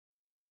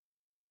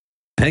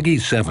Peggy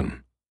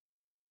 7.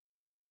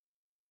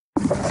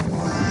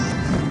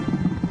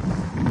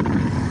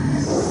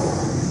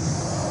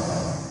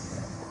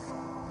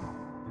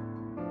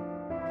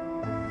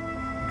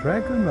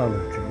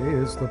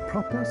 Dragonology is the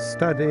proper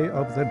study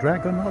of the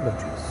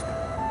dragonologist.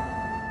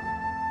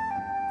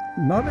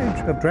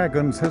 Knowledge of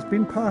dragons has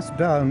been passed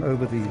down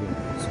over the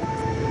years,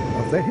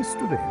 of their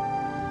history,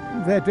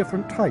 their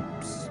different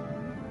types,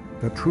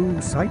 the true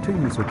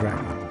sightings of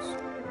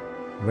dragons,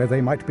 where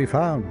they might be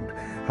found,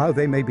 how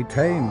they may be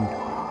tamed.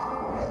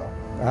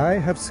 I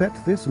have set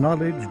this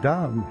knowledge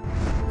down,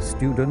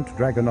 student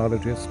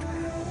dragonologist,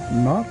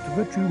 not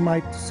that you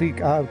might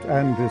seek out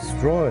and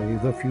destroy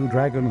the few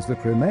dragons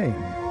that remain,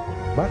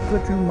 but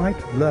that you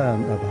might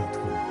learn about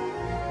them,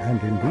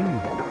 and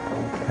indeed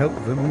help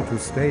them to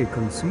stay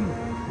concealed.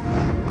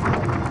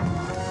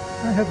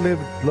 I have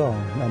lived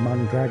long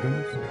among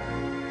dragons,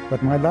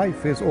 but my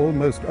life is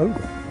almost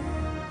over,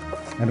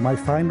 and my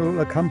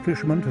final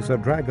accomplishment as a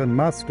dragon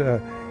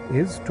master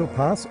is to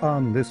pass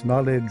on this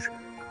knowledge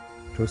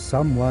to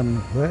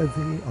someone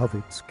worthy of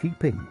its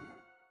keeping.